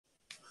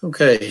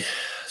Okay.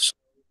 So,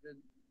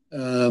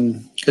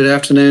 good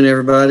afternoon,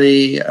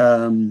 everybody.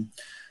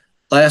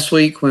 Last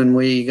week when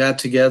we got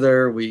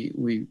together,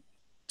 we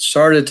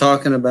started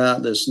talking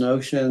about this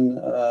notion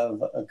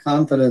of a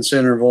confidence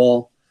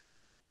interval,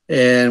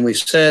 and we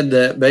said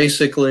that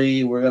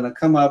basically we're going to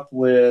come up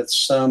with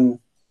some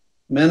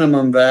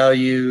minimum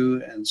value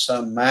and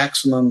some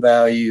maximum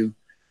value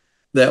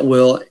that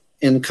will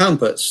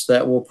encompass,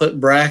 that will put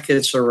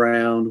brackets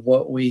around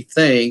what we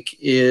think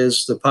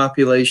is the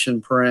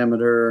population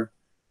parameter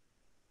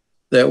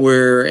that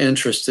we're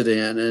interested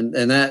in.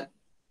 And that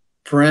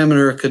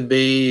parameter could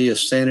be a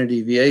standard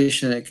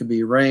deviation, it could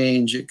be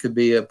range, it could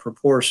be a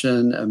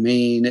proportion, a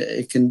mean,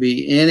 it can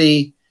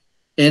be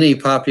any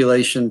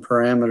population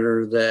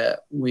parameter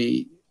that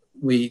we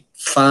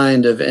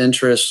find of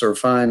interest or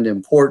find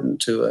important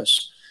to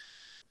us.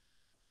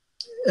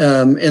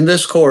 In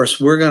this course,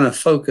 we're going to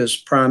focus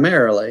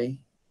primarily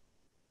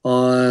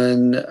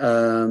on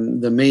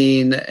the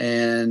mean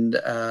and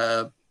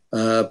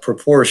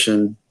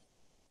proportion,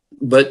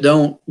 but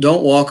don't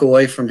walk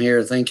away from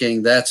here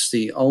thinking that's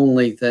the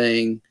only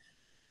thing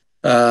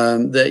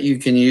that you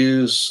can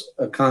use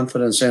a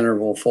confidence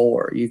interval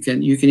for. You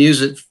can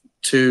use it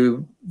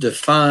to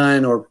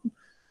define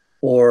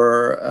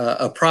or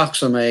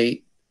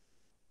approximate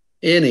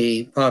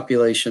any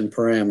population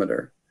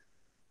parameter.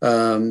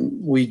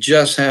 We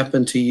just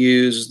happen to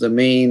use the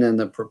mean and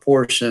the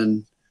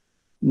proportion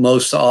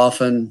most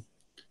often.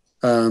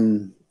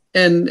 And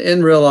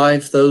in real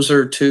life, those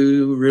are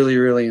two really,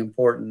 really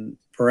important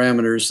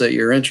parameters that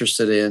you're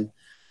interested in.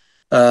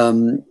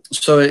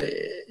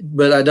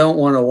 But I don't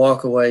want to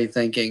walk away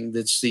thinking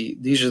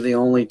these are the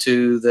only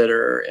two that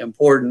are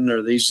important,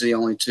 or these are the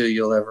only two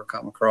you'll ever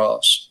come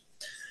across.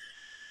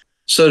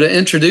 So to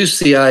introduce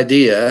the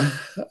idea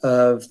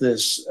of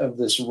this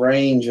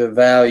range of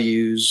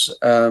values,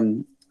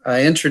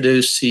 I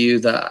introduced to you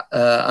the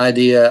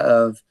idea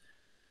of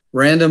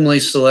randomly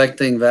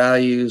selecting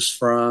values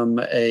from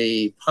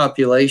a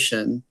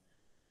population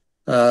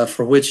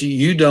for which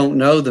you don't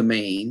know the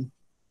mean,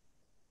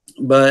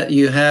 but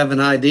you have an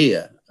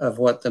idea of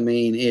what the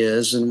mean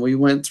is. And we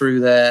went through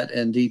that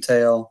in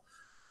detail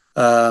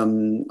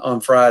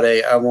on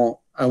Friday. I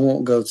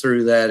won't go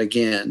through that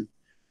again.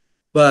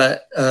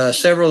 But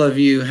several of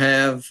you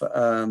have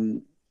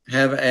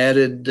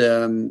added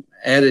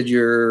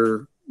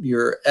your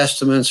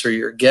estimates or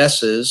your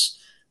guesses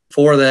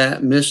for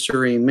that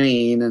mystery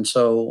mean. And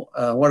so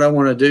what I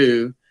want to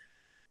do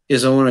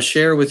is I want to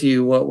share with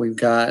you what we've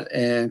got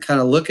and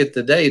kind of look at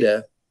the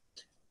data,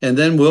 and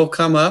then we'll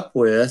come up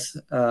with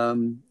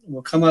an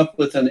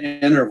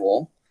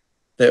interval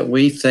that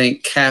we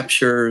think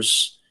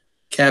captures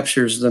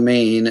the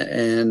mean,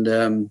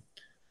 and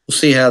we'll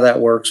see how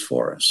that works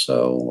for us.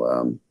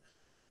 So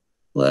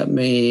let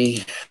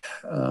me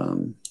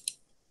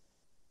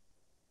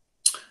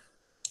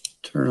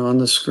turn on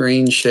the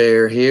screen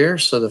share here.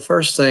 So the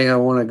first thing I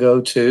want to go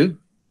to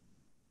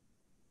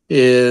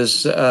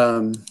is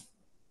I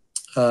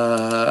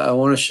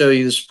want to show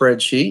you the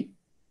spreadsheet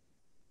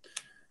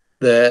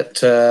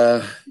that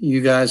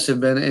you guys have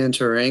been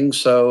entering.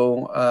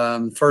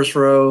 So first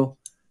row,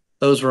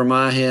 those were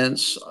my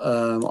hints.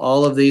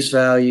 All of these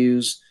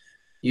values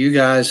you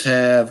guys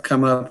have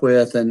come up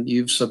with, and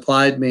you've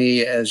supplied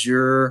me as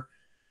your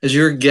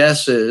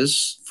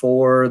guesses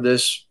for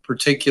this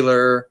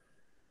particular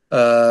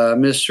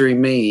mystery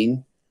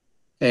mean.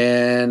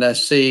 And I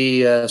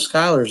see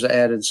Skylar's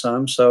added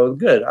some, so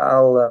good.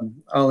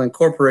 I'll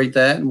incorporate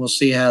that, and we'll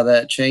see how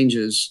that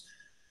changes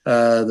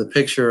the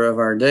picture of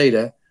our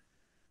data.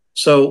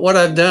 So what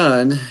I've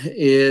done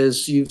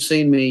is, you've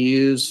seen me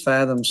use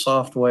Fathom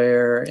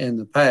software in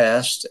the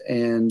past,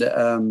 and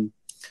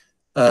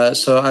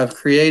so I've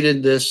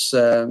created this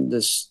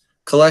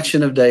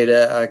collection of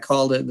data. I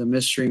called it the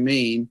mystery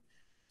mean,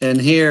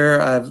 and here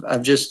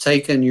I've just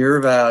taken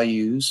your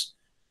values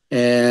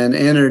and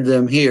entered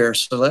them here.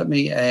 So let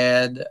me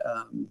add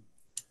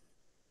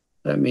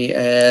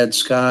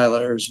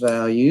Skylar's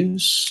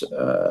values,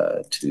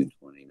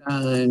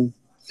 229,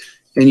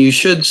 and you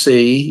should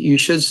see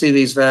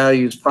these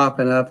values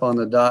popping up on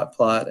the dot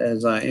plot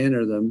as I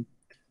enter them.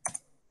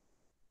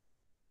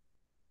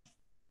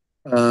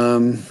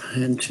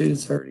 And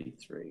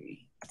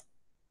 233.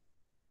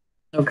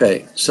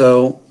 Okay,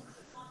 so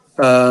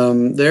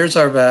there's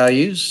our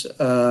values,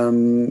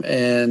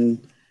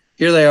 and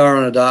here they are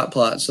on a dot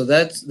plot. So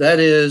that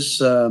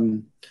is, I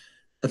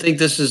think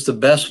this is the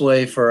best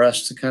way for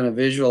us to kind of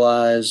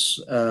visualize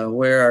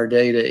where our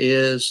data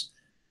is,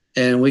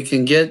 and we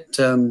can get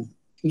a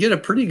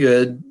pretty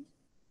good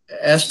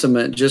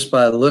estimate just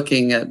by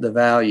looking at the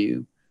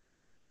value,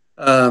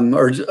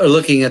 or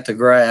looking at the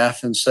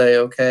graph and say,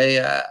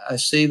 okay, I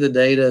see the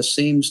data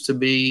seems to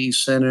be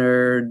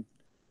centered,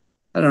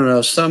 I don't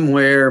know,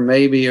 somewhere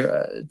maybe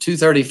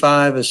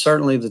 235 is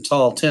certainly the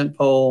tall tent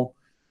pole.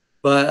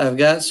 But I've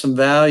got some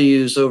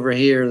values over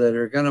here that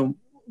are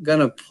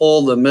gonna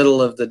pull the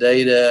middle of the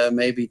data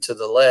maybe to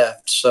the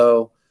left.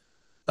 So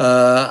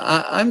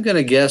I'm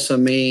gonna guess a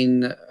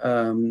mean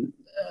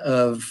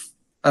of,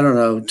 I don't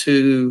know,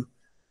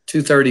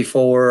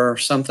 234,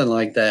 something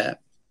like that.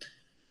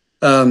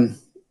 Um,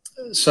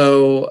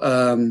 so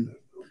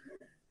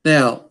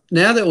now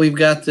that we've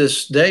got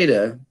this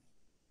data,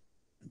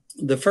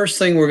 the first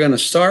thing we're going to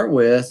start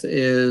with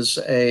is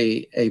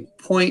a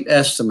point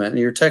estimate.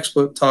 Your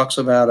textbook talks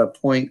about a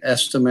point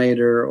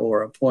estimator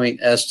or a point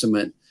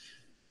estimate.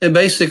 And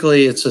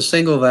basically, it's a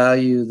single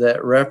value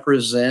that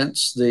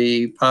represents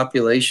the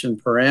population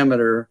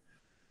parameter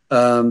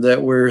that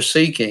we're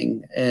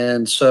seeking.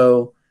 And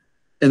so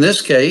in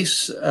this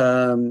case,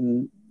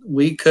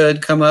 we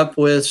could come up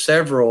with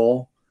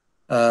several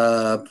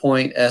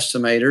point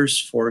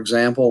estimators. For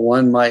example,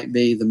 one might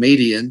be the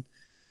median.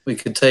 We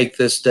could take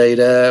this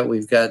data.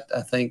 We've got,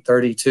 I think,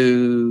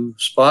 32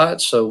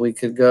 spots, so we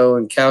could go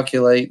and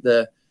calculate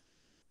the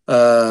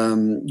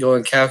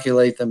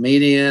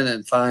median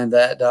and find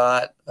that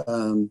dot.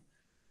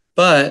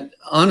 But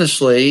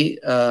honestly,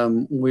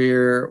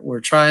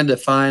 we're trying to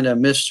find a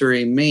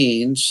mystery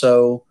mean.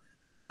 So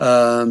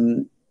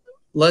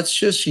let's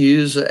just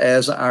use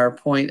as our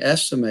point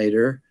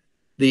estimator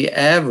the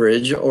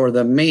average or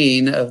the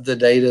mean of the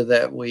data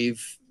that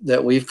we've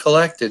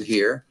collected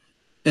here.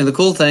 And the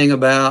cool thing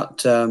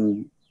about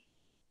Fathom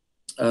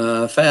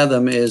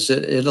is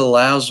it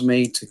allows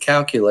me to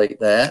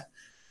calculate that.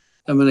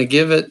 I'm going to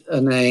give it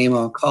a name.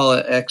 I'll call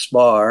it X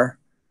bar.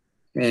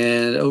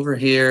 And over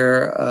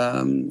here,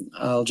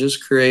 I'll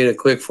just create a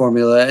quick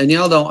formula. And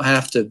y'all don't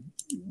have to,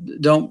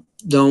 don't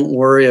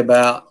worry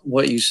about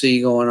what you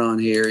see going on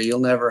here.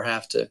 You'll never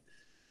have to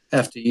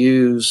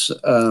use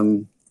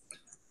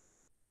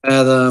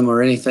Fathom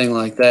or anything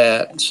like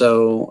that.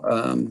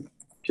 So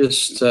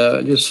just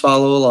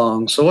follow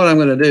along. So what I'm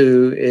going to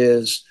do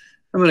is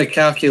I'm going to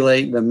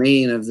calculate the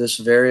mean of this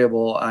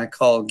variable I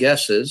call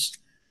guesses.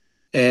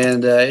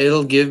 And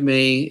it'll give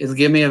me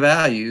a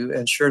value,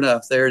 and sure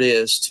enough, there it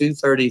is.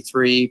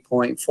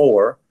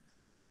 233.4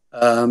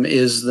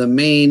 is the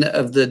mean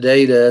of the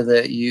data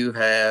that you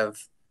have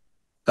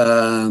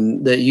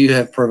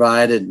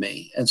provided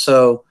me. And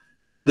so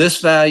this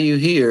value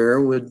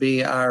here would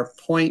be our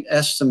point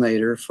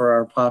estimator for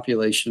our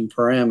population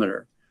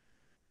parameter.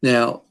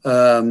 Now,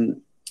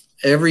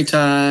 every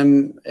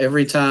time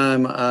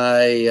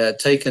I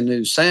take a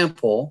new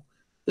sample,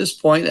 this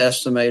point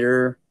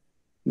estimator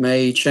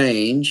may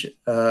change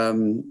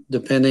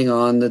depending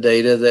on the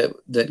data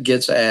that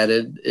gets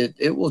added.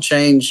 It will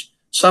change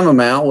some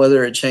amount.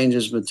 Whether it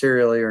changes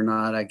materially or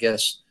not, I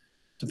guess,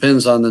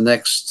 depends on the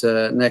next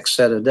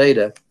set of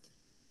data.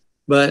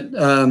 But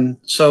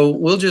so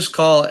we'll just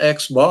call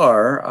X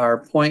bar our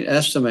point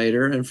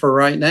estimator. And for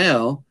right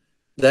now,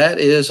 that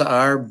is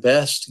our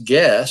best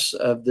guess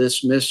of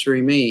this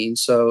mystery mean.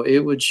 So it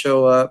would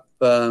show up,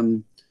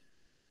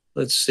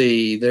 let's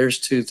see, there's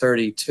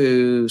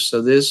 232.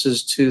 So this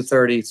is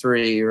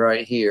 233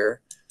 right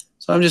here.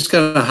 So I'm just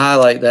going to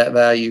highlight that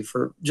value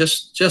for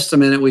just a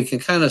minute. We can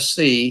kind of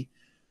see,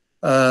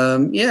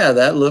 yeah,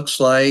 that looks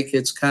like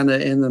it's kind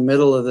of in the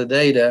middle of the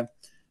data.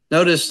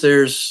 Notice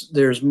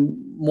there's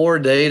more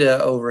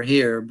data over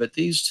here, but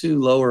these two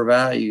lower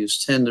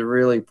values tend to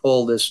really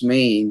pull this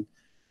mean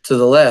to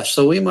the left.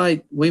 So we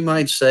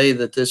might say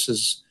that this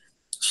is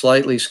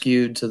slightly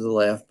skewed to the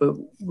left, but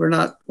we're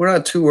not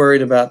too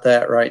worried about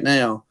that right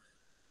now.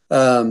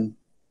 So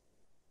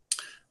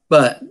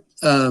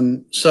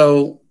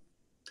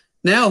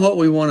now what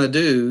we want to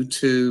do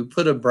to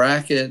put a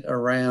bracket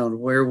around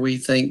where we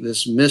think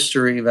this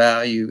mystery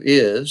value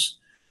is,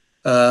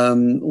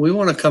 we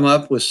want to come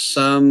up with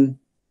some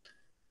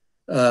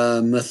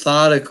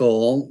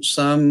methodical,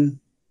 some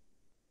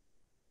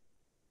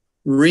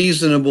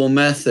reasonable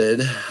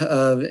method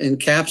of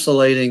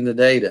encapsulating the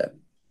data.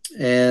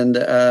 And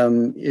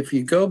if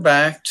you go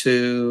back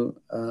to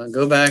one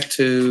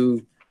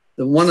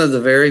of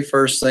the very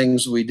first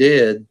things we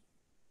did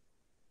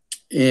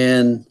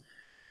in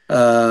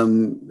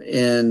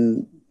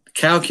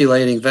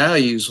calculating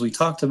values, we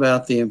talked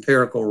about the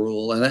empirical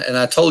rule. And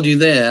I told you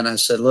then, I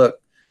said,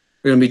 look,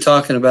 we're going to be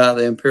talking about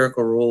the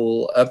empirical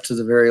rule up to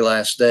the very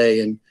last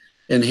day. And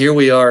here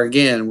we are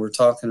again, we're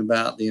talking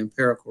about the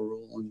empirical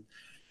rule. And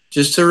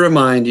just to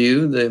remind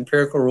you, the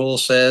empirical rule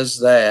says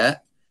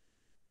that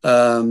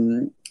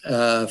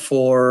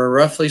for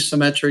roughly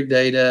symmetric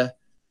data,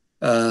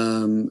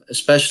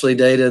 especially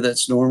data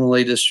that's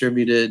normally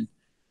distributed,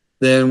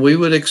 then we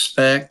would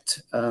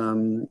expect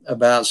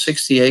about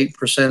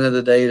 68% of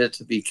the data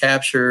to be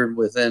captured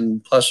within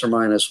plus or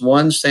minus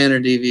 1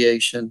 standard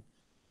deviation.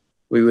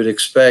 We would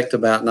expect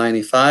about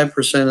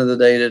 95% of the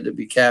data to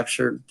be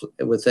captured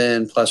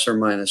within plus or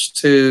minus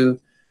 2,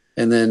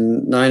 and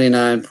then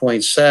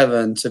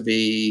 99.7 to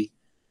be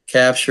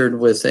captured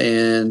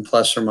within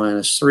plus or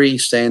minus 3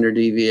 standard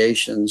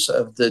deviations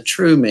of the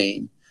true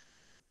mean.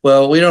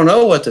 Well, we don't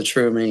know what the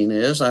true mean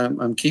is.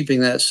 I'm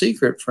keeping that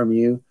secret from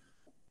you.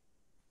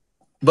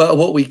 But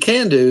what we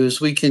can do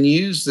is we can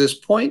use this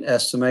point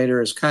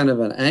estimator as kind of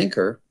an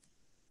anchor.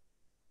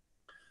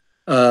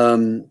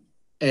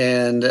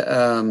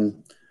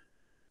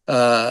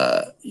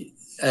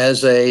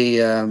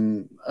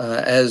 an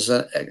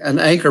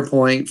anchor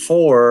point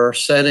for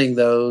setting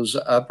those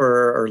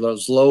upper or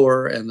those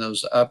lower and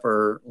those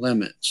upper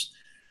limits.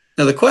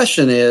 Now the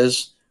question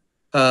is,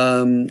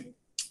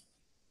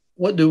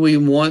 what do we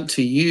want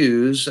to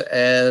use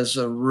as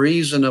a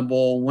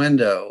reasonable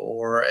window,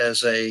 or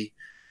as a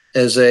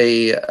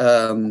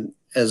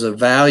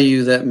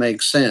value that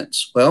makes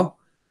sense? Well,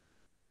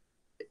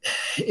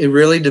 it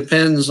really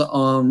depends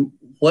on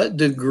what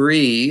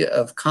degree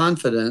of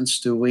confidence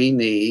do we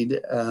need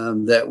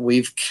that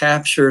we've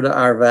captured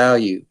our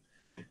value.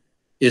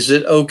 Is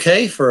it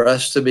okay for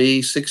us to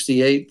be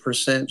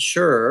 68%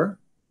 sure?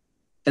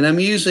 And I'm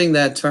using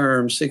that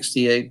term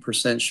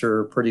 68%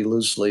 sure pretty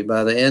loosely.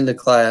 By the end of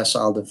class,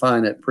 I'll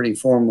define it pretty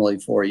formally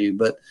for you.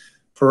 But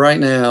for right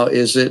now,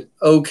 is it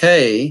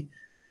okay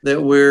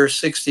that we're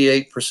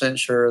 68%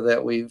 sure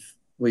that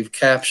we've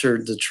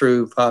captured the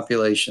true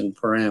population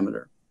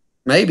parameter?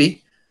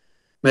 Maybe,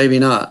 maybe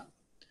not.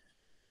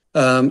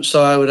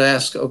 So I would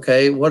ask,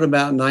 okay, what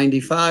about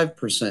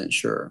 95%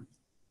 sure?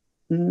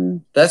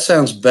 That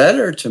sounds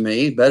better to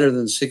me, better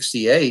than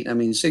 68. I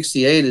mean,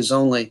 68 is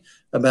only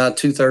about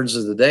 2/3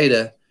 of the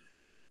data.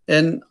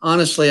 And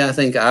honestly, I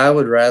think I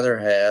would rather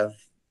have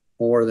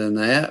more than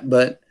that.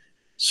 But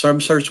some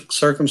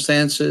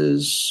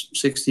circumstances,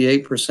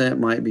 68%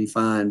 might be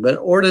fine. But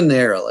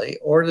ordinarily,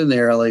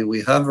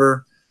 we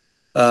hover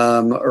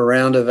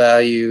around a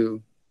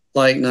value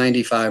like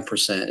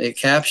 95%. It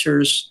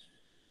captures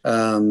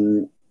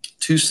 2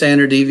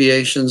 standard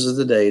deviations of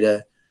the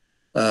data.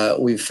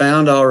 We've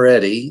found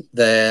already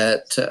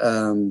that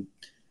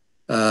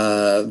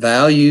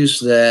values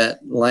that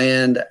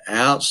land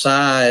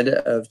outside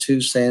of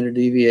 2 standard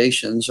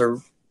deviations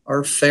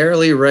are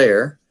fairly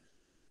rare.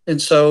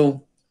 And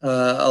so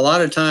a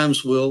lot of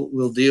times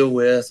we'll deal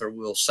with, or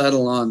we'll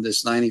settle on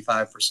this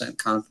 95%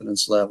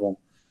 confidence level.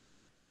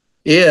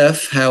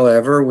 If,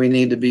 however, we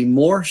need to be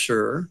more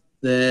sure,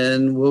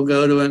 then we'll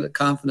go to a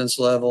confidence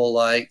level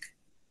like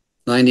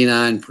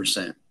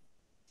 99%.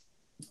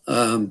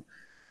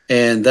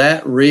 And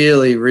that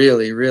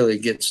really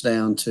gets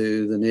down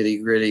to the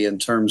nitty-gritty in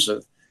terms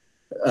of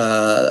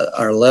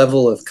our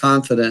level of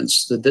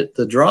confidence.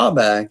 The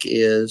drawback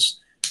is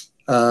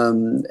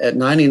at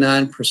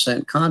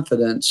 99%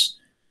 confidence,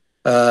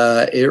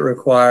 it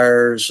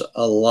requires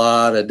a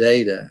lot of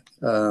data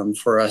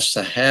for us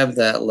to have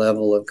that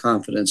level of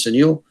confidence. And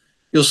you'll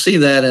see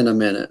that in a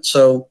minute.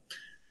 So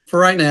for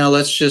right now,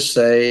 let's just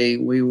say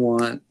we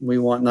want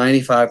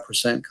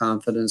 95%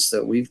 confidence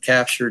that we've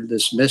captured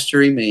this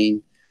mystery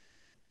mean.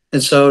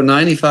 And so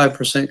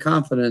 95%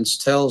 confidence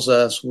tells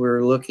us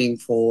we're looking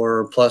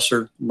for plus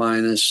or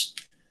minus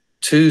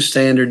 2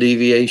 standard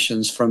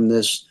deviations from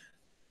this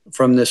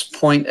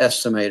point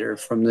estimator,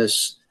 from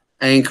this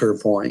anchor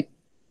point.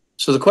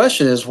 So the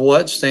question is,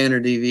 what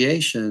standard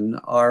deviation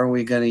are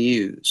we going to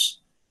use?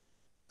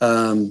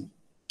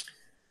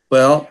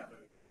 Well,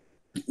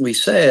 we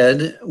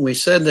said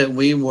that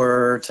we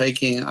were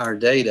taking our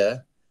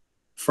data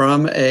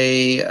from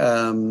a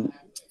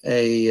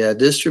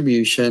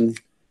distribution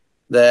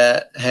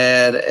that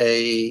had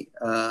a,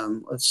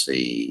 let's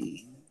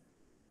see,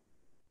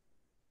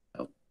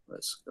 oh,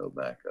 let's go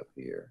back up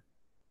here.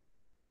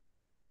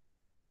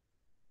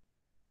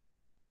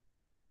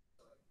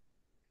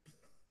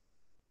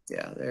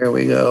 Yeah, there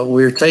we go.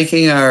 We were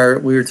taking our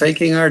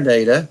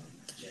data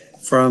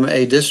from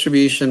a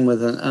distribution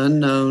with an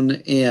unknown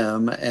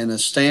M and a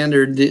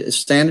standard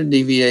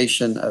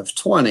deviation of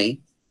 20,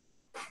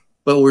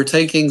 but we're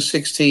taking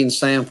 16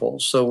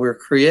 samples. So we're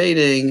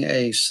creating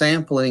a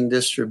sampling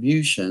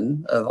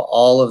distribution of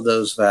all of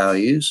those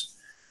values.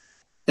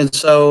 And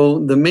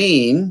so the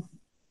mean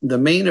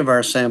of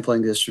our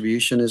sampling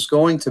distribution is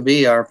going to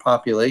be our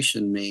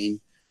population mean.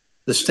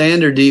 The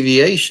standard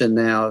deviation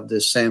now of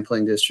this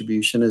sampling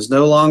distribution is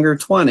no longer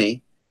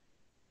 20.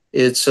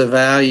 It's a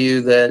value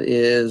that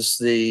is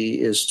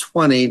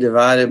 20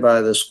 divided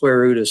by the square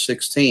root of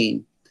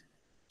 16.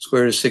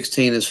 Square root of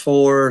 16 is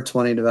 4.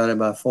 20 divided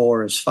by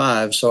 4 is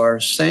 5. So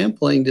our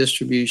sampling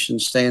distribution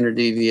standard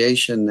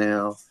deviation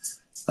now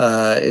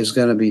is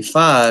going to be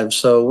 5.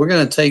 So we're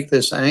going to take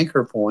this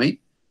anchor point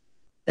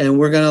and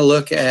we're going to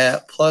look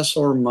at plus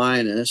or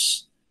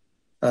minus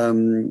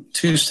 2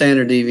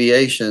 standard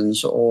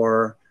deviations,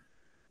 or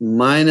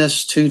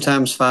minus 2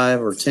 times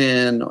 5 or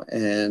 10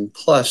 and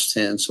plus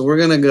 10. So we're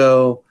going to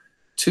go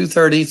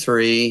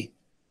 233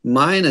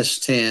 minus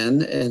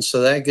 10. And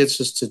so that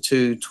gets us to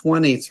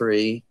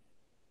 223.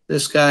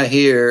 This guy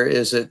here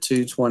is at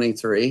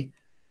 223.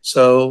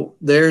 So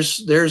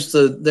there's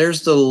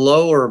the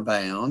lower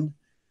bound,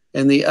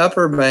 and the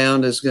upper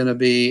bound is going to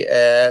be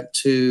at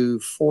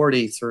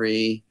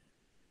 243.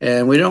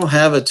 And we don't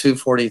have a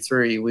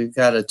 243. We've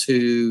got a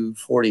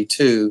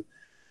 242.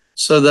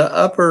 So the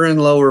upper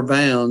and lower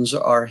bounds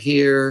are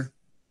here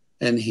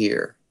and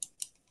here.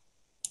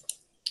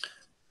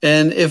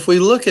 And if we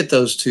look at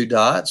those 2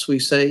 dots, we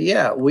say,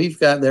 yeah,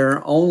 there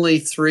are only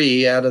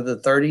 3 out of the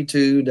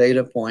 32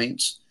 data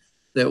points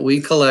that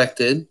we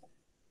collected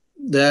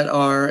that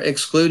are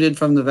excluded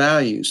from the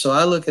value. So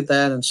I look at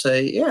that and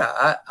say,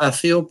 yeah, I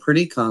feel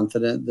pretty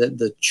confident that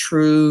the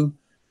true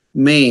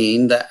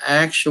mean, the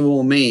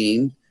actual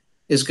mean,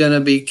 is going to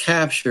be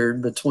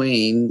captured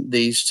between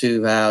these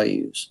two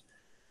values.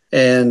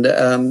 And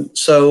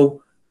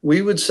so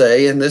we would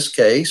say in this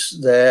case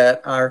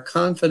that our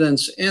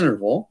confidence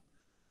interval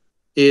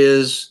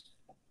is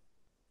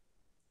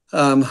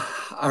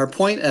our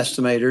point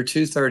estimator,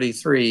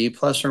 233,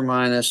 plus or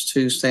minus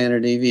 2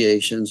 standard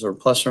deviations, or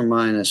plus or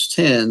minus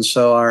 10.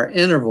 So our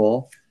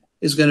interval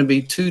is going to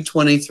be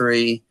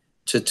 223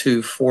 to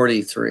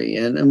 243.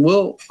 And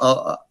we'll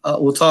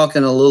talk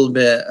in a little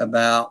bit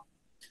about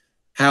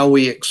how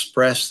we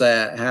express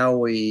that, how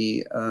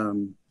we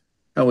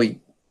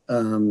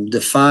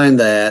define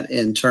that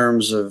in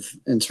terms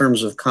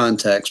of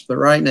context. But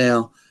right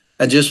now,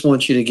 I just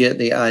want you to get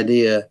the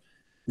idea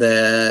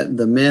that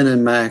the min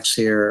and max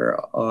here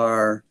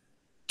are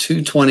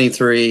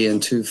 223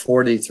 and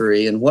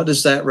 243. And what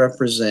does that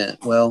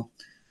represent? Well,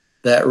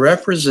 that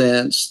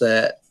represents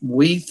that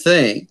we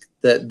think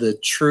that the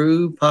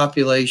true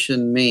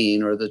population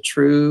mean, or the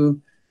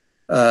true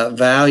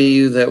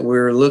value that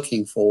we're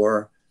looking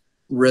for,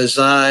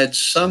 resides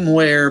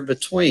somewhere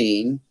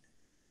between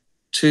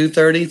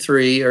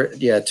 233 at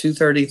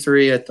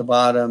the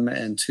bottom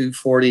and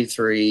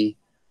 243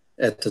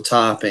 at the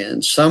top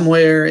end.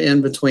 Somewhere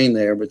in between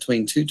there,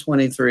 between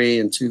 223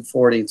 and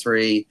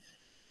 243,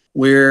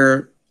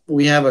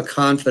 we have a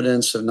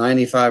confidence of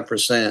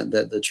 95%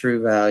 that the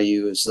true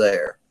value is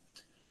there.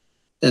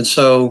 And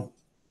so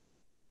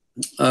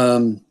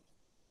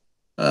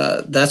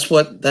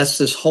that's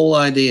this whole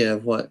idea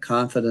of what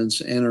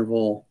confidence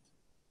interval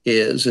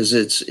is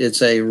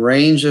it's a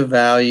range of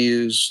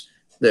values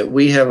that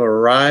we have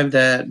arrived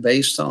at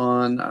based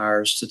on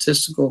our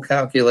statistical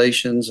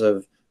calculations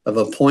of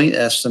a point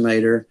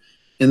estimator.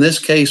 In this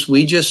case,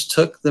 we just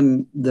took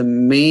the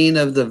mean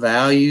of the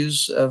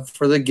values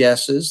for the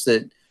guesses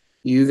that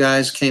you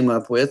guys came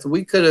up with.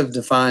 We could have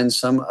defined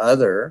some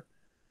other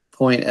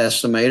point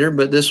estimator,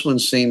 but this one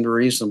seemed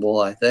reasonable,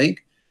 I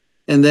think.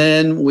 And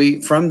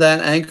then from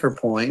that anchor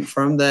point,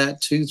 from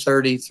that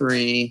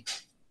 233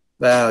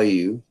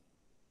 value,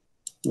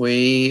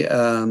 we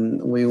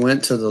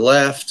went to the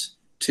left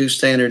 2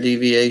 standard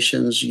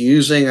deviations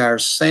using our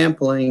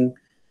sampling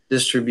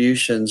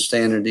distribution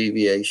standard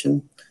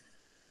deviation.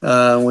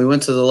 We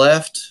went to the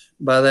left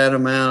by that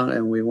amount,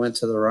 and we went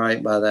to the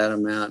right by that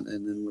amount,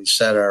 and then we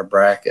set our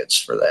brackets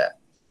for that.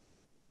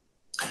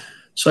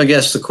 So I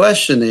guess the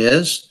question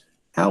is,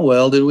 how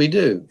well did we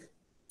do?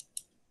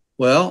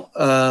 Well,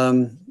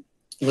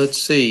 let's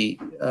see.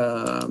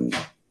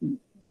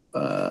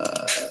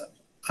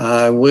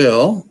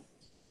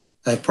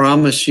 I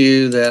promise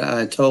you that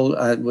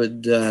I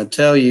would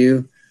tell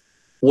you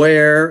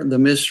where the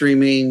mystery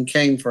mean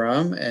came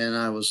from. And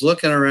I was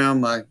looking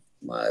around my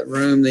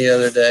room the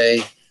other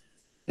day,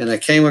 and I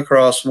came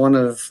across one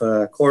of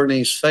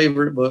Courtney's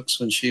favorite books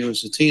when she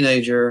was a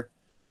teenager.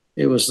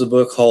 It was the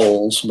book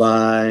Holes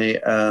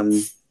by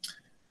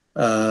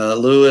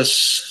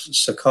Louis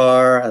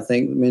Sakar. I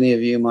think many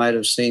of you might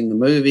have seen the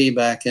movie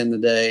back in the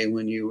day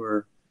when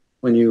you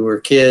were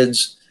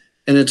kids.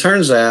 And it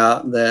turns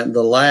out that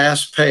the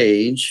last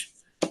page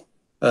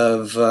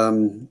of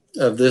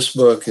this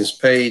book is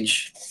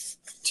page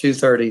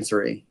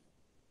 233.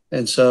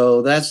 And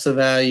so that's the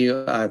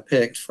value I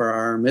picked for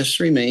our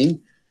mystery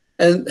mean.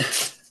 And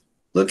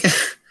look,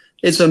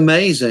 it's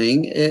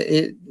amazing.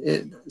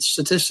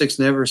 Statistics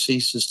never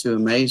ceases to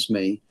amaze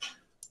me.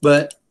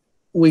 But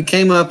we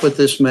came up with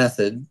this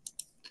method,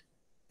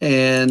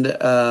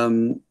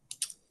 and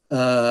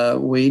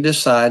we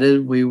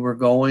decided we were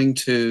going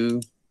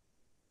to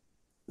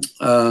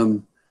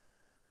go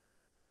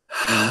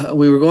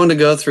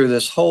through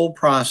this whole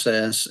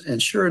process.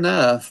 And sure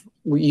enough,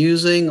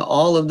 using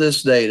all of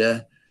this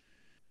data,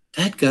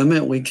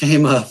 dadgummit, we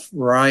came up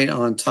right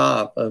on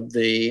top of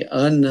the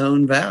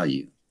unknown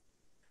value.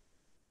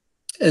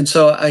 And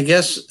so I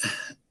guess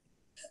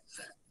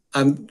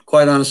I'm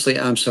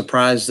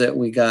surprised that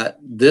we got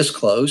this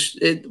close.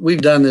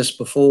 We've done this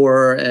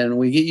before, and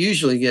we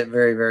usually get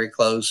very, very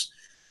close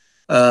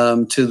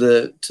to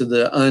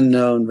the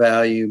unknown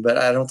value, but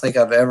I don't think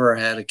I've ever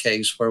had a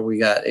case where we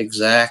got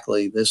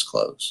exactly this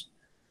close.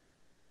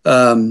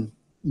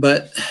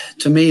 But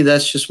to me,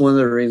 that's just one of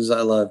the reasons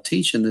I love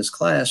teaching this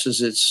class,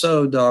 is it's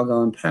so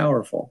doggone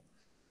powerful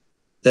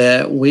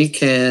that we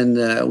can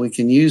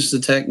use the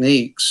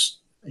techniques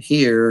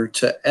here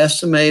to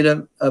estimate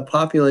a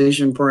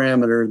population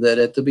parameter that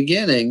at the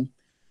beginning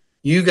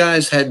you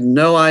guys had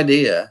no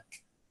idea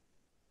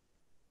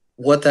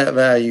what that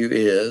value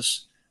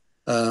is.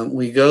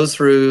 We go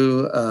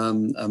through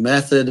a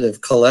method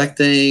of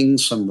collecting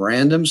some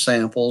random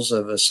samples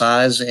of a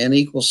size n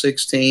equals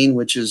 16,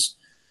 which is,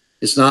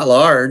 it's not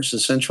large. The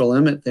central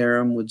limit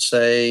theorem would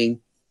say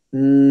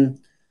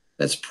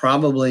that's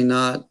probably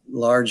not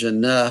large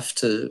enough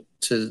to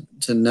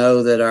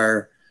know that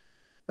our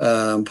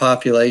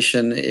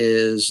population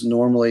is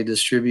normally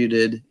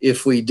distributed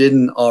if we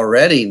didn't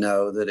already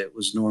know that it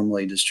was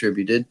normally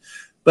distributed.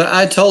 But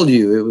I told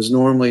you it was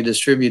normally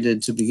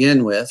distributed to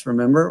begin with.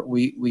 Remember,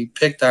 we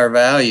picked our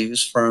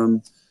values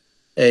from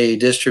a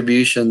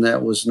distribution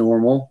that was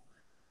normal.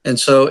 And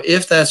so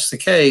if that's the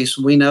case,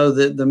 we know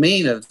that the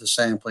mean of the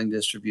sampling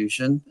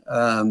distribution,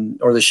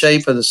 or the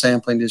shape of the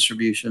sampling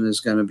distribution,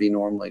 is going to be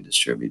normally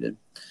distributed.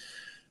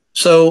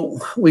 So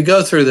we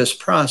go through this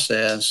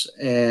process,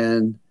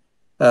 and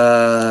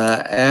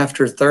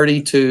after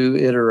 32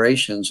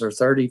 iterations or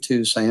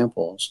 32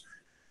 samples,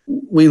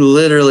 we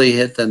literally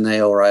hit the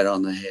nail right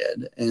on the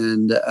head.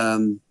 And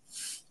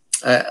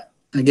I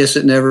guess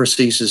it never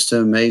ceases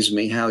to amaze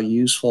me how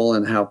useful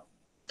and how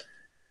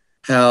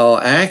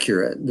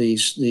accurate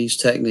these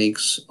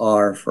techniques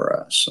are for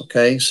us.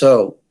 Okay,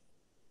 so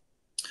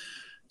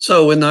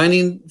with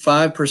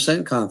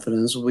 95%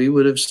 confidence, we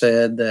would have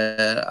said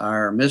that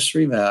our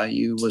mystery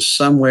value was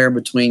somewhere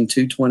between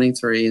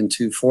 223 and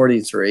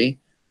 243.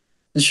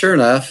 And sure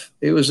enough,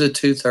 it was at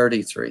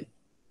 233.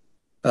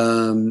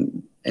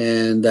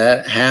 And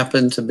that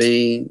happened to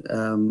be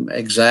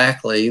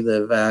exactly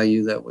the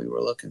value that we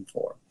were looking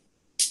for.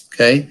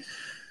 Okay.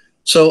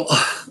 So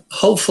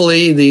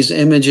hopefully these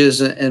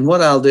images, and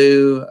what I'll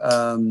do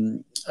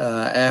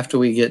after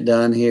we get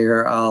done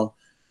here, I'll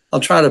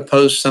try to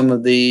post some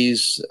of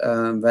these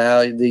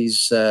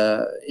images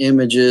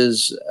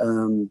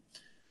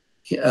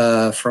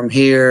from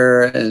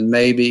here, and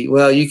maybe,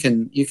 well, you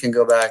can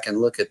go back and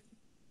look at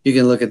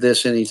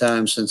this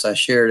anytime since I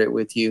shared it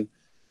with you.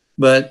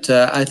 But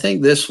I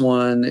think this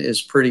one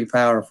is pretty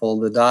powerful.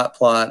 The dot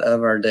plot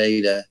of our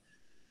data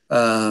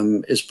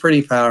is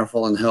pretty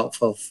powerful and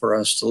helpful for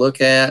us to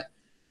look at.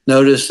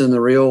 Notice in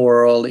the real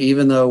world,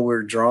 even though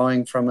we're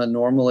drawing from a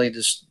normally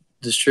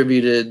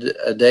distributed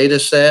data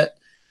set,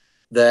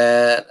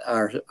 that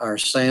our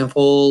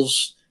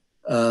samples,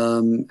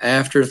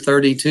 after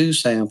 32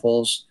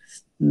 samples,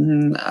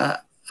 you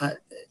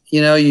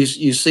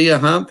see a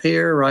hump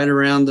here right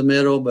around the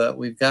middle, but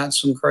we've got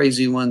some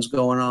crazy ones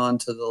going on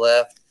to the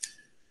left.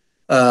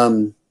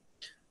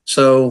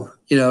 So,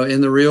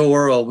 in the real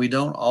world, we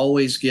don't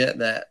always get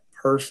that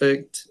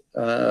perfect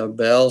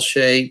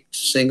bell-shaped,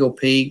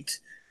 single-peaked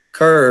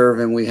curve,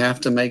 and we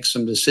have to make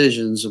some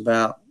decisions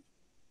about,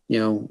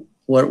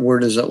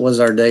 what does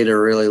our data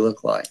really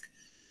look like?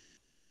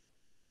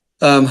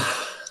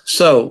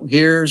 So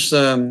here's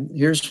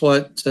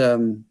what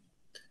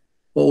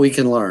we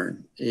can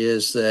learn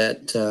is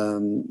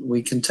that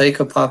we can take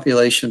a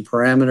population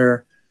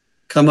parameter,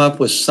 come up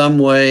with some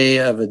way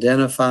of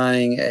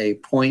identifying a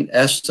point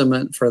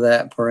estimate for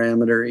that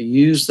parameter,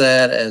 use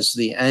that as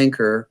the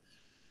anchor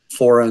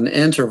for an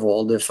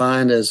interval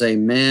defined as a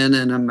min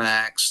and a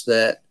max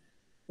that,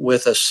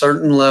 with a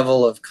certain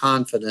level of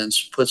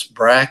confidence, puts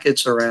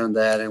brackets around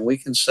that, and we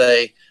can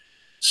say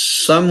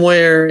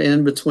somewhere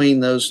in between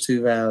those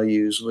two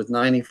values with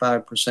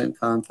 95%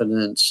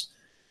 confidence,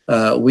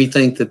 we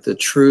think that the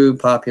true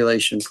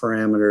population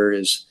parameter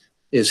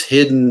is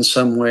hidden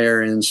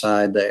somewhere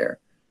inside there.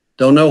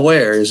 Don't know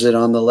where. Is it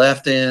on the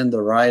left end,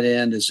 the right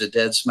end? Is it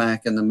dead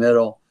smack in the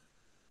middle?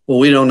 Well,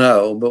 we don't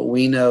know, but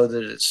we know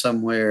that it's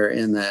somewhere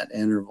in that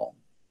interval.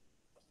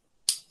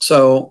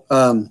 So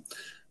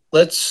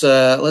let's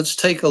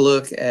take a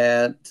look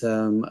at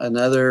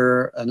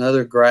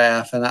another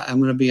graph, and I'm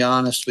going to be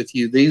honest with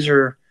you. These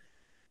are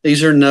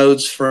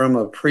notes from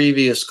a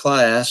previous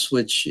class,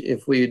 which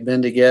if we had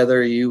been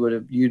together,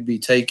 you'd be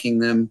taking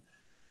them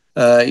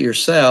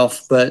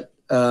yourself. But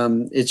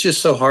it's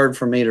just so hard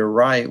for me to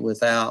write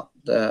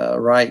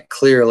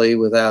clearly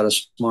without a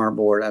smart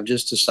board. I've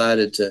just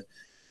decided to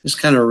just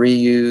kind of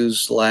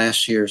reuse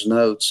last year's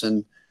notes,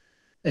 and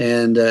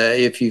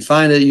if you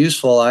find it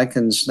useful, I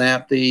can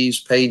snap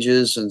these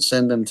pages and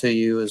send them to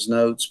you as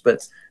notes.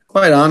 But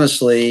quite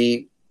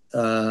honestly,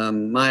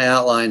 my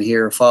outline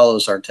here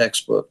follows our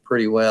textbook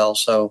pretty well.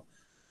 So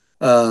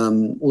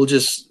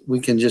we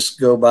can just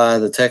go by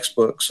the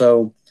textbook.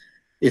 So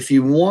if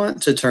you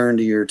want to turn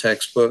to your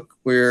textbook,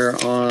 we're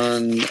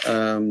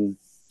on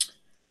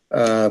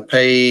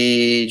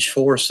page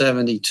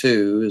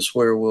 472 is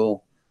where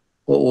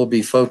what we'll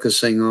be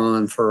focusing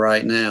on for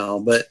right now.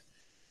 But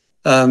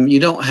you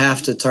don't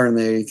have to turn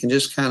there. You can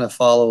just kind of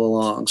follow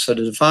along. So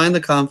to define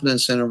the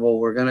confidence interval,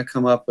 we're going to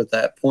come up with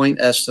that point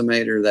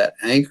estimator, that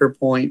anchor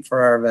point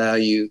for our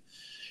value.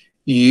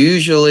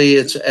 Usually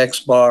it's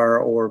X bar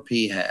or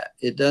P hat.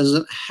 It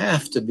doesn't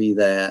have to be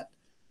that,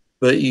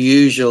 but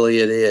usually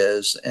it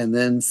is. And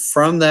then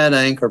from that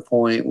anchor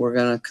point, we're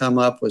going to come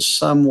up with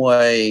some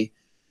way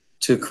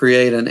to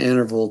create an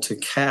interval to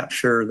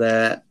capture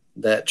that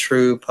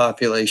true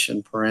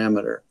population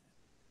parameter.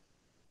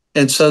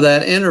 And so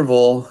that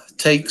interval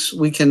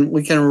we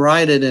can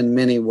write it in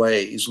many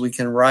ways. We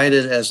can write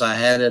it as I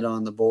had it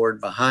on the board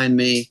behind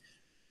me,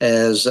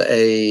 as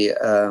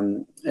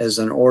an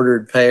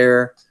ordered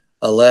pair,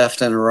 a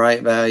left and a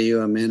right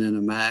value, a min and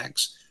a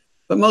max.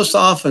 But most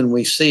often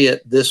we see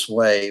it this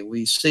way.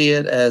 We see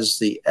it as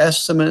the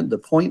estimate, the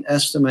point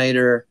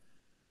estimator,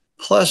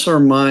 plus or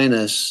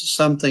minus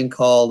something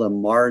called a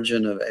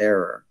margin of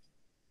error.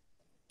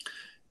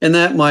 And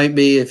that might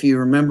be, if you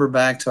remember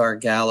back to our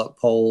Gallup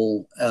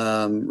poll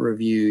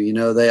review, you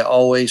know, they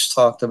always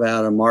talked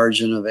about a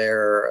margin of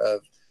error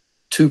of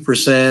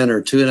 2%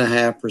 or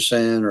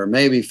 2.5% or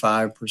maybe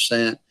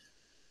 5%.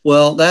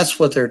 Well, that's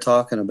what they're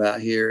talking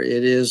about here.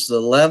 It is the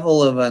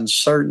level of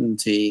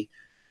uncertainty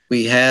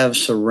we have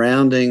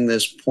surrounding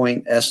this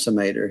point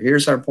estimator.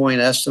 Here's our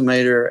point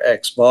estimator,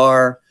 X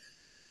bar.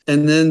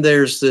 And then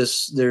there's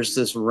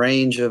this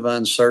range of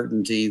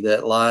uncertainty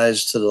that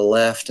lies to the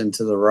left and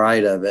to the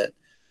right of it.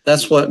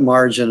 That's what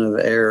margin of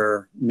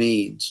error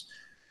means.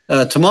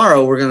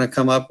 Tomorrow, we're going to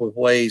come up with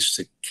ways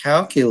to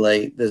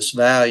calculate this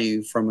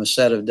value from a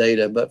set of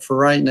data. But for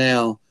right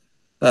now,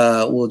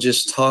 we'll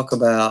just talk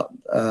about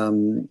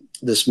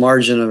this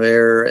margin of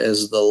error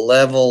as the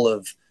level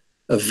of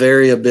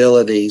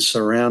variability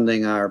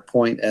surrounding our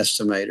point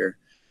estimator.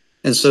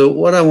 And so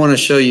what I want to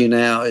show you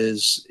now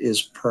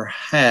is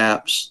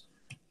perhaps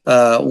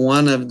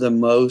one of the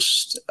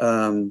most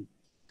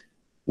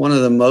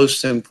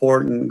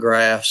important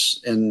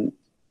graphs in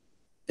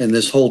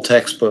this whole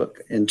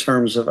textbook in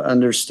terms of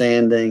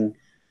understanding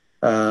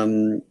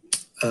a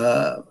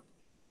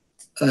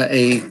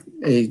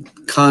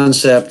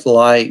concept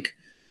like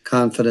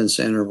confidence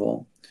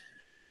interval.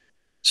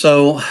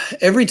 So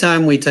every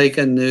time we take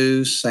a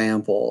new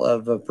sample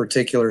of a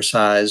particular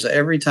size,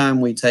 every time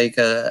we take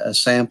a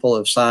sample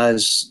of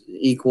size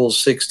equals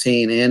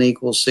 16, n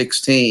equals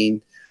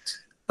 16,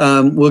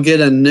 we'll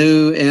get a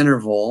new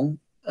interval,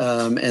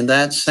 and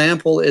that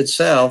sample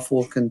itself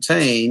will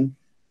contain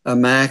a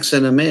max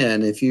and a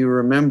min. If you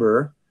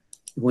remember,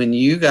 when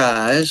you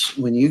guys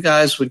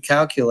would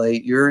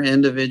calculate your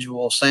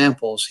individual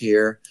samples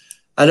here,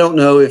 I don't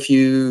know if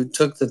you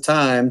took the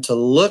time to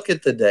look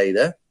at the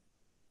data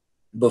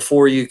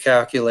before you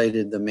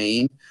calculated the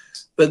mean,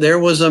 but there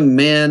was a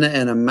min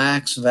and a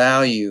max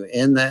value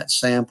in that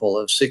sample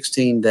of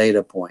 16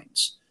 data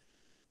points.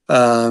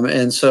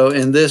 And so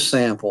in this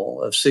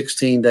sample of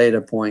 16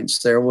 data points,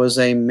 there was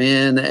a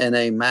min and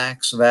a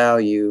max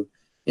value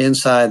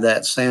inside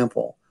that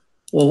sample.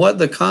 Well, what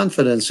the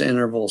confidence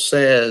interval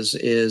says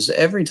is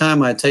every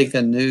time I take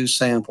a new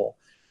sample,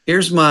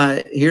 here's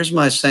my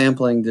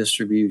sampling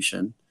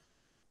distribution.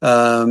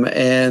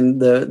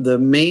 And the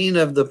mean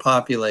of the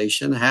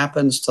population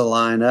happens to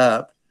line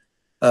up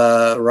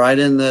right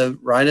in the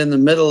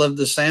middle of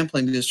the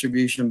sampling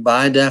distribution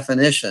by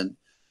definition.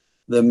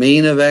 The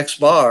mean of X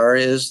bar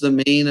is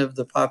the mean of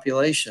the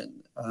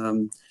population.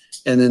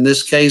 And in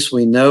this case,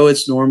 we know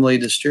it's normally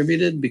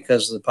distributed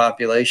because the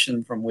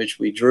population from which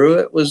we drew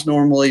it was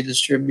normally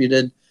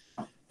distributed.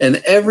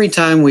 And every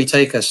time we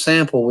take a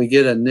sample, we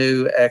get a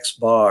new X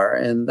bar.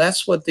 And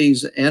that's what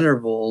these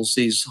intervals,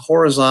 these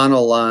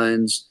horizontal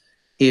lines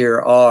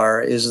here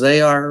are, is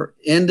they are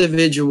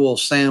individual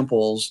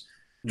samples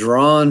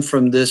drawn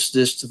from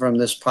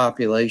this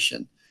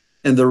population.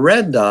 And the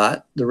red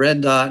dot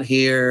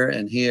here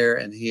and here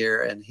and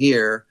here and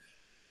here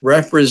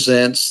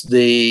represents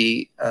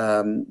the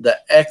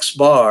X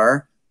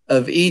bar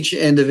of each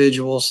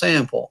individual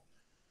sample.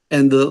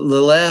 And the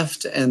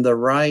left and the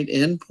right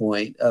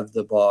endpoint of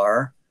the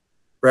bar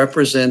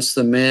represents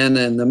the min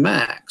and the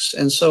max.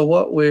 And so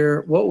what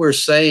we're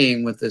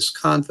saying with this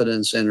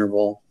confidence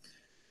interval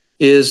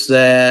is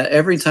that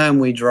every time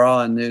we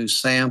draw a new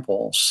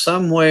sample,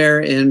 somewhere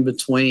in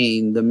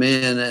between the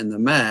min and the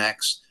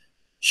max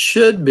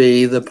should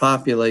be the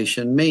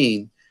population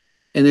mean.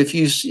 And if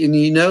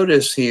you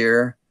notice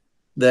here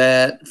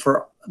that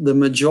for the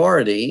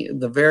majority,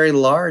 the very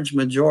large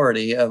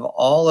majority of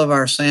all of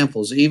our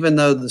samples, even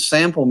though the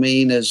sample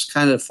mean is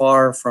kind of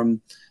far from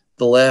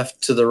the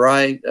left to the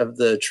right of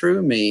the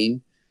true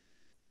mean,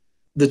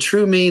 the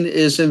true mean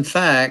is in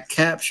fact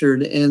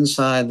captured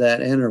inside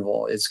that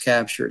interval. It's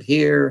captured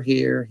here,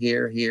 here,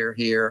 here, here,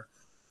 here,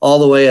 all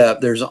the way up.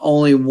 There's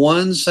only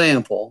one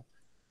sample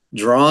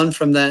drawn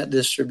from that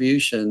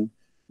distribution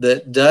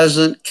that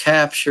doesn't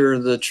capture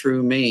the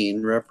true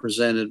mean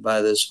represented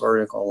by this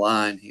vertical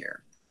line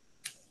here.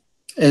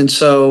 And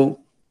so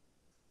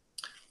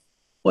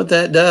what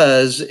that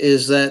does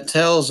is that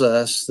tells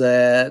us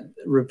that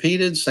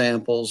repeated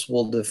samples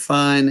will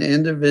define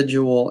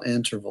individual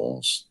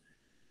intervals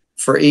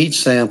for each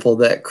sample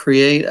that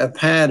create a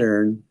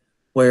pattern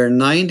where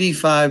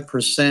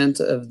 95%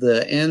 of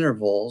the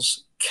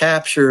intervals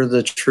capture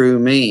the true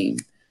mean.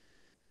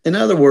 In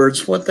other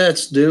words, what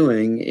that's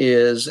doing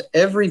is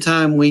every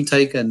time we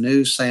take a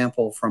new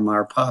sample from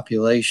our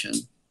population,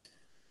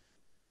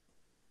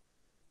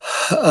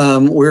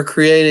 we're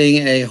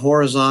creating a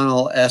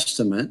horizontal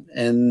estimate,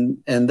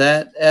 and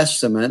that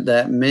estimate,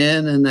 that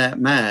min and that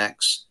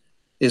max,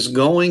 is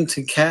going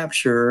to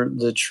capture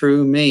the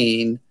true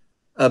mean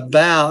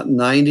about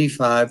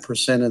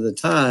 95% of the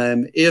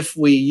time if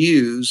we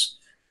use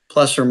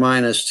plus or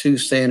minus 2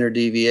 standard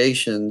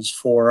deviations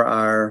for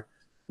our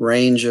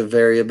range of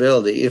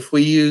variability. If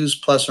we use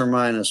plus or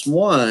minus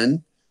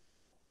 1,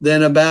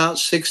 then about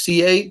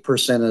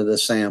 68% of the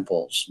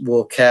samples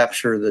will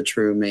capture the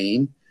true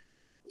mean.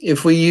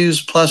 If we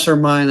use plus or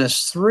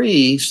minus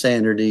 3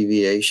 standard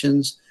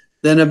deviations,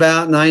 then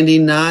about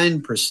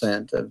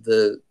 99%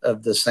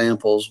 of the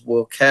samples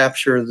will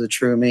capture the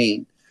true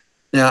mean.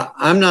 Now,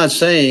 I'm not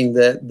saying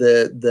that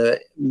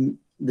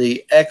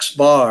the X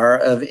bar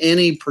of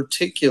any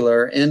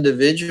particular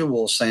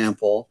individual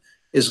sample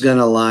is going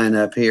to line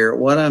up here.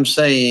 What I'm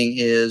saying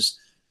is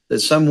that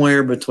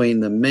somewhere between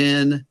the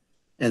min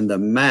and the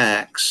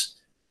max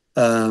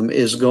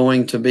is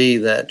going to be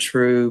that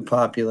true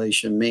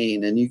population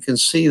mean. And you can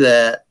see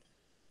that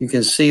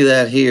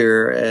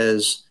here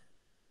as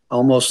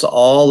almost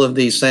all of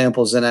these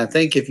samples. And I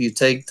think if you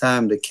take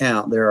time to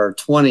count, there are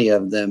 20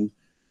 of them,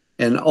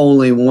 and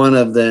only one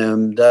of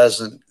them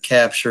doesn't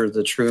capture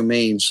the true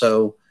mean.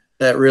 So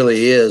that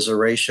really is a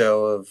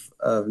ratio of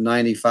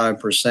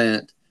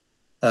 95%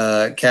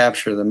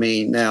 capture the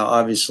mean. Now,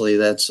 obviously,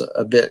 that's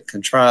a bit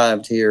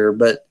contrived here,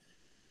 but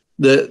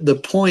the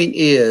point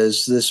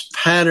is this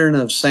pattern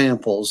of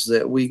samples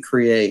that we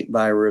create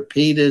by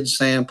repeated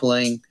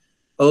sampling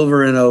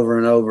over and over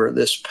and over,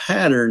 this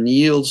pattern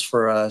yields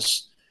for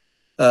us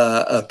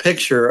a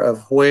picture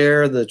of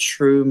where the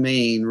true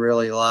mean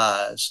really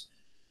lies.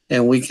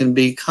 And we can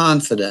be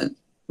confident,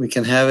 we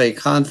can have a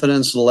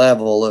confidence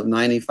level of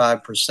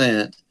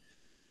 95%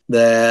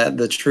 that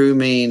the true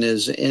mean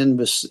is in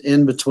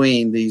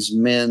between these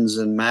mins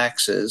and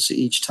maxes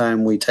each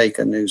time we take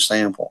a new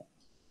sample.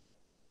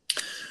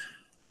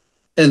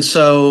 And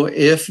so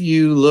if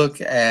you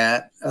look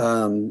at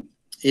the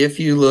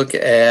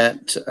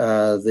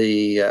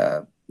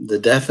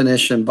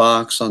definition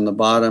box on the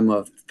bottom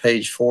of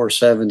page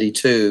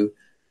 472,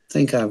 I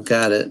think I've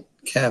got it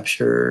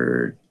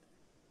captured.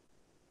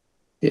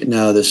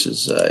 No, this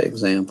is an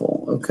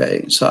example.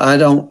 Okay, so I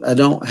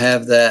don't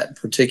have that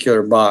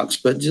particular box,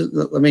 but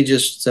let me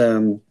just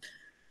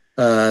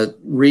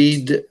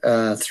read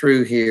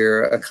through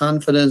here. A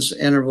confidence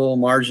interval,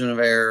 margin of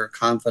error,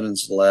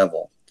 confidence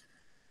level.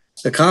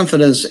 The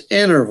confidence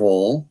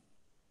interval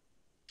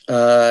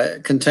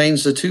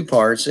contains the two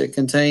parts. It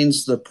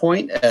contains the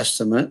point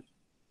estimate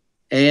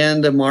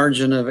and a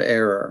margin of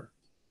error.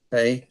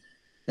 Okay.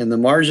 And the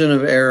margin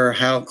of error,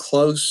 how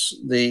close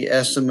the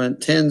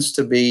estimate tends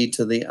to be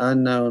to the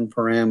unknown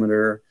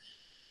parameter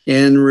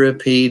in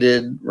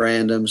repeated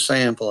random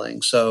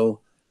sampling. So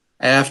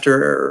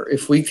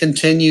if we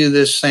continue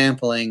this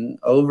sampling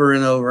over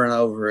and over and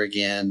over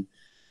again,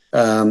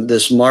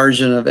 this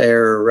margin of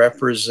error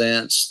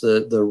represents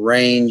the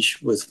range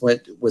with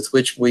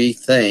which we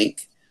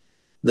think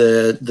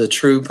the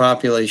true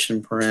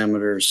population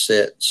parameter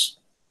sits.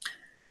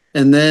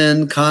 And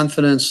then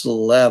confidence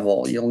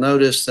level. You'll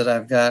notice that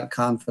I've got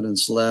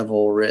confidence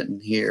level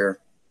written here.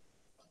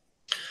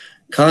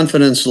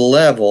 Confidence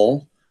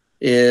level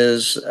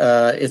is,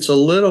 it's a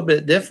little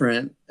bit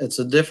different. It's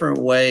a different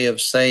way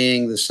of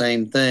saying the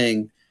same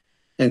thing.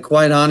 And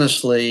quite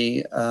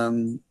honestly,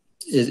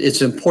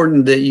 it's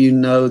important that you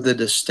know the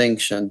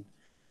distinction.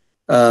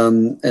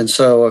 And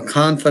so a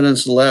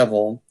confidence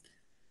level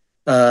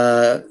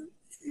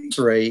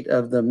rate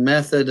of the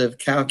method of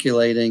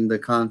calculating the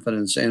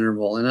confidence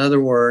interval. In other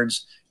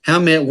words,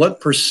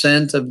 what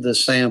percent of the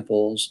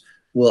samples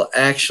will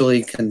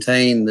actually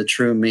contain the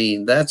true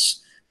mean?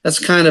 That's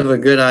kind of a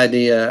good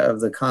idea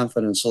of the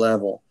confidence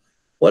level.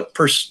 What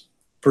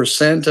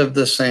percent of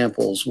the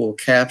samples will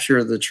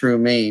capture the true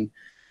mean?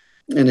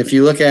 And if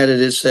you look at it,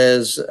 it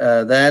says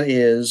that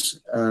is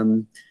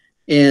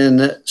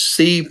in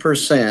C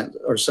percent,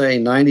 or say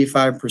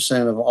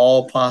 95% of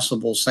all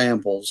possible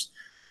samples,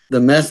 the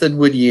method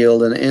would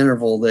yield an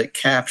interval that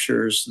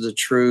captures the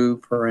true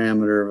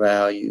parameter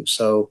value.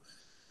 So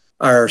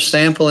our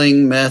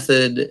sampling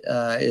method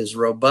is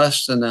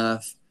robust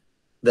enough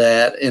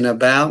that in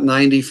about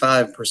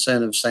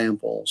 95% of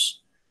samples,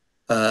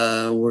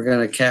 we're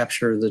going to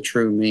capture the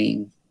true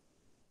mean.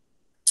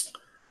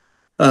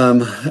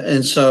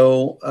 And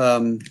so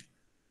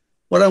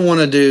what I want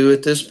to do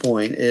at this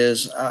point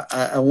is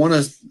I want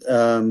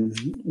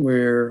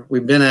to,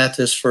 we've been at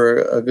this for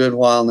a good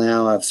while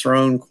now. I've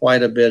thrown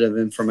quite a bit of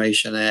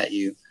information at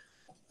you.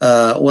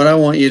 What I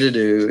want you to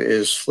do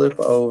is flip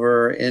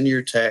over in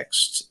your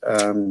text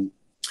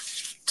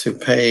to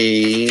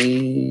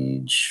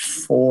page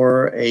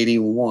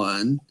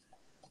 481,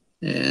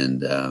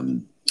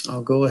 and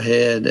I'll go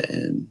ahead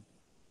and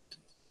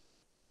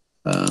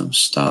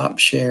stop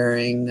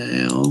sharing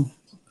now.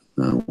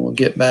 We'll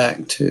get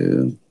back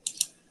to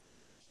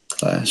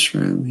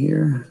classroom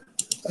here.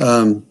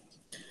 So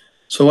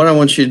what I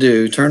want you to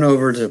do, turn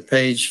over to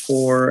page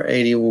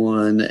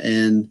 481,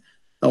 and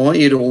I want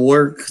you to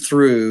work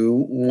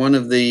through one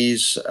of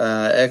these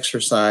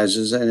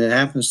exercises, and it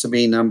happens to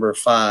be number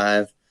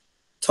 5,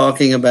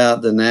 talking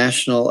about the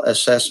National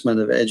Assessment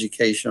of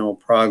Educational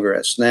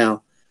Progress.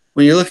 Now,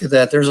 when you look at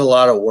that, there's a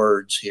lot of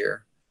words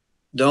here.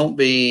 Don't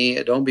be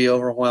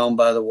overwhelmed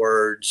by the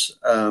words.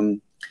 The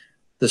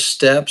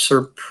steps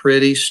are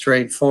pretty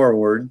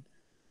straightforward.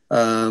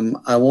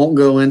 I won't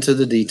go into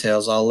the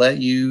details. I'll let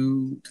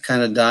you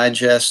kind of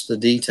digest the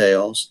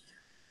details.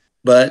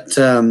 But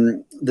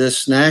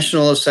this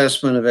National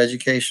Assessment of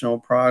Educational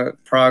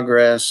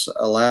Progress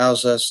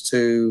allows us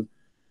to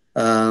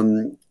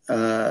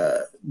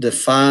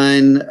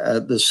define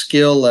the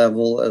skill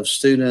level of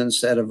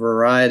students at a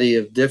variety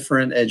of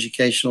different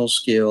educational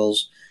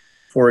skills.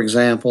 For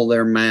example,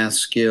 their math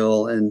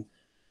skill, and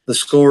the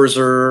scores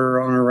are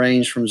on a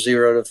range from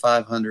 0 to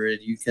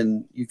 500. You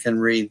can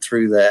read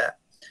through that.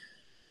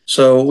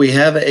 So we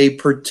have a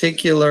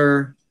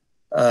particular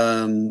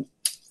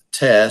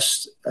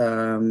test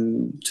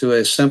to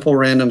a simple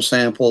random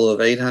sample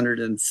of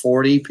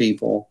 840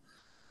 people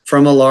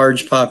from a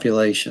large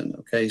population.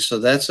 Okay, so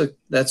that's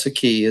a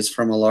key. It's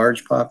from a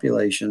large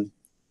population,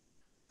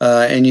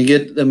 and you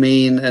get the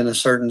mean and a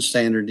certain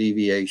standard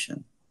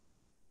deviation.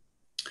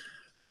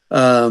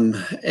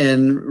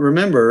 And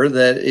remember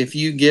that if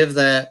you give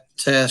that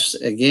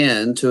test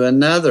again to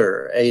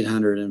another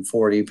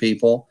 840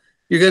 people,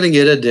 you're going to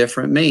get a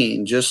different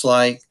mean, just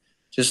like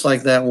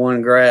that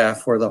one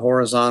graph where the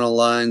horizontal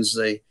lines,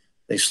 they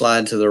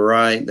slide to the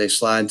right, they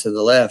slide to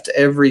the left.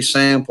 Every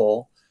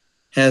sample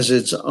has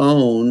its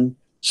own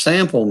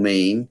sample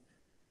mean.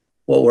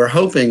 What we're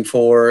hoping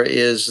for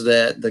is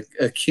that the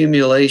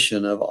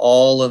accumulation of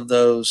all of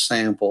those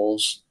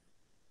samples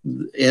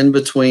in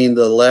between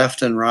the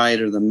left and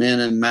right, or the min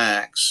and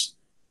max,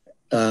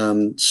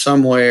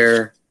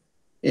 somewhere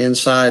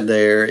inside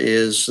there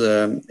is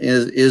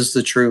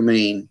the true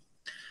mean.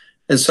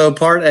 And so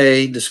part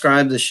A,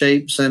 describe the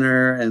shape,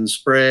 center, and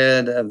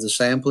spread of the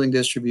sampling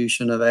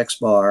distribution of X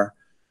bar.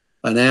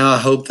 By now, I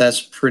hope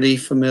that's pretty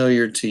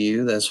familiar to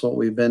you. That's what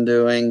we've been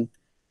doing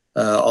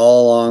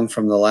all along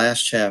from the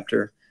last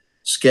chapter.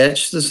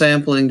 Sketch the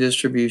sampling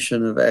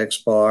distribution of X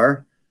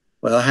bar.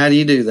 Well, how do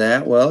you do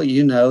that? Well,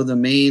 you know the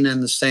mean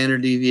and the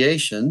standard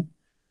deviation,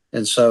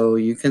 and so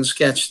you can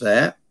sketch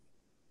that.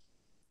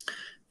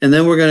 And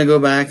then we're going to go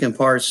back in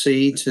part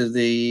C to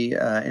the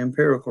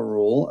empirical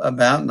rule.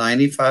 About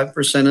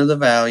 95% of the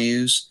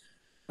values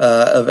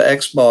of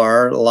X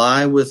bar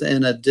lie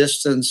within a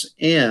distance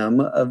m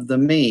of the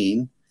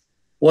mean.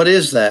 What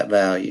is that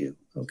value?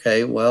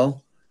 Okay,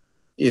 well,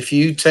 if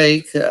you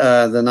take the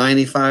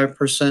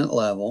 95%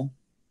 level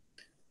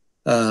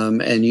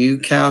and you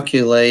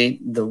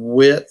calculate the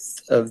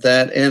width of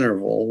that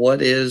interval,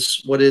 what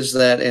is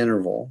that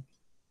interval?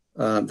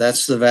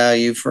 That's the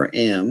value for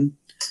m.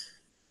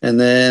 And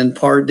then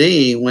part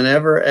D,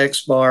 whenever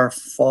X bar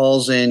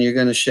falls in, you're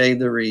going to shade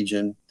the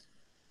region.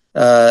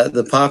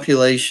 The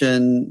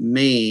population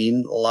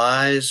mean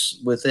lies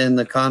within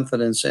the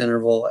confidence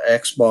interval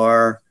X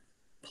bar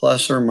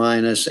plus or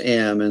minus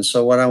m. And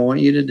so what I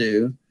want you to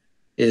do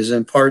is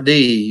in part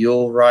D,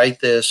 you'll write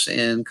this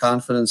in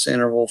confidence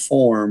interval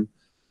form,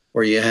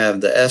 where you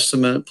have the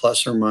estimate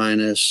plus or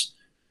minus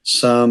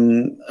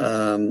some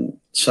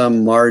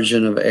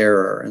margin of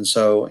error. And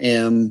so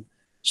m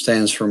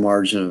stands for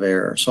margin of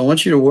error. So I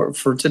want you to work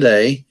for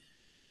today,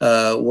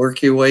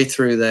 work your way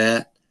through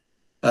that.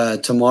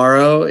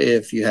 Tomorrow,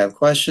 if you have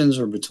questions,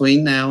 or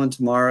between now and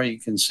tomorrow, you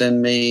can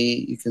send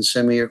me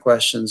your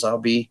questions. I'll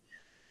be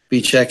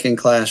checking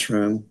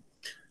Classroom.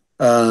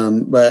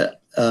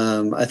 But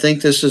I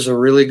think this is a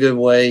really good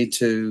way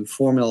to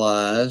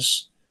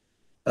formalize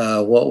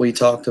what we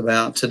talked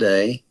about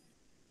today,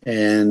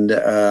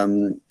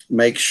 and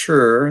make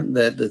sure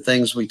that the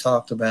things we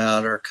talked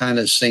about are kind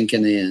of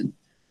sinking in.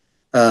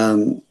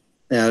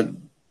 Now,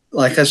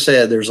 like I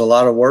said, there's a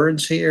lot of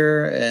words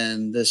here,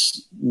 and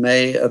this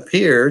may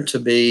appear to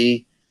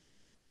be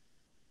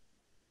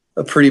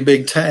a pretty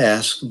big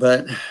task,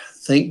 but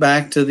think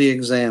back to the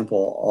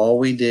example. All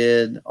we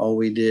did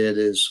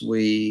is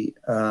we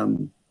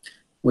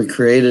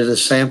created a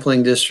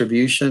sampling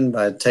distribution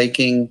by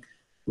taking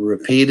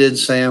repeated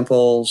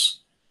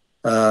samples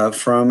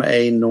from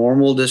a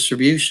normal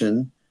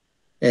distribution,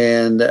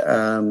 and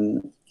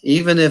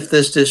even if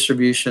this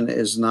distribution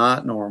is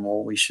not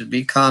normal, we should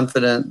be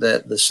confident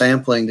that the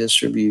sampling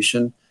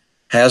distribution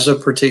has a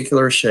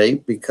particular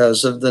shape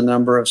because of the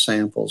number of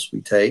samples we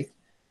take.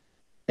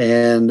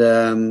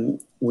 And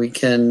we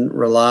can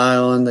rely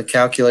on the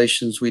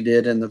calculations we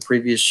did in the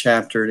previous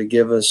chapter to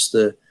give us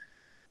the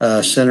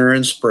center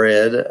and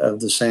spread of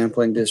the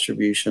sampling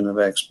distribution of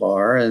X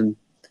bar, and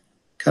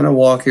kind of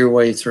walk your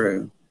way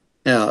through.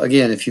 Now,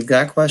 again, if you've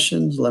got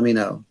questions, let me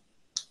know.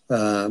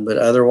 But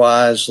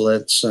otherwise,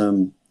 let's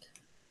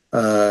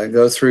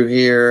go through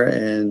here,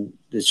 and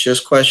it's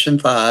just question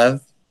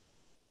 5.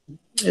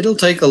 It'll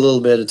take a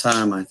little bit of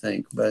time, I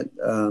think, but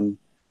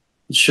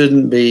it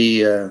shouldn't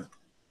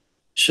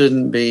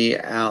be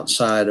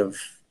outside of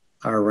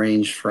our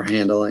range for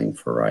handling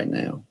for right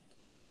now.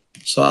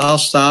 So I'll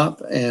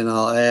stop and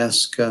I'll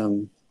ask,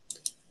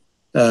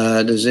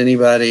 does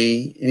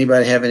anybody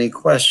have any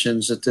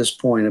questions at this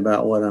point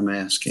about what I'm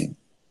asking?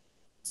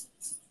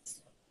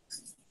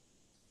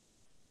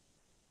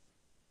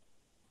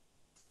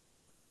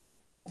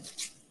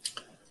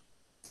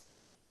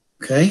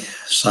 Okay,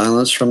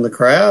 silence from the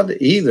crowd.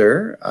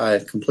 Either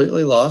I've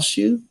completely lost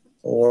you,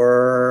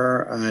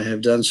 or I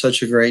have done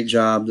such a great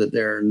job that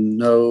there are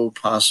no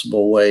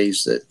possible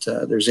ways that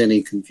there's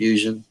any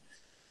confusion.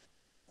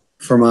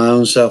 For my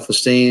own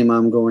self-esteem,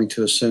 I'm going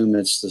to assume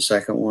it's the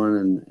second one,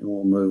 and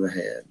we'll move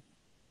ahead.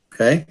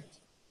 Okay?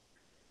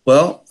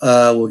 Well,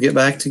 we'll get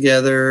back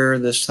together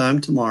this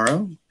time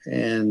tomorrow.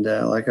 And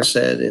like I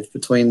said, if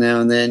between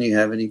now and then you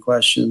have any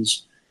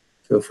questions,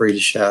 feel free to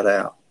shout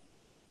out.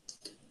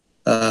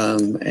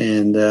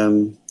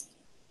 And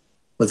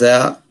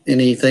without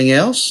anything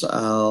else,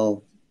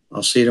 I'll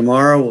see you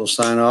tomorrow. We'll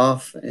sign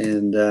off,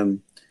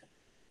 and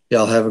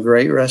y'all have a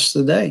great rest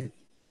of the day.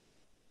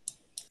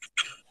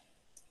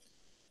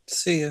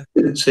 See ya.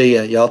 See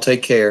ya. Y'all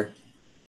take care.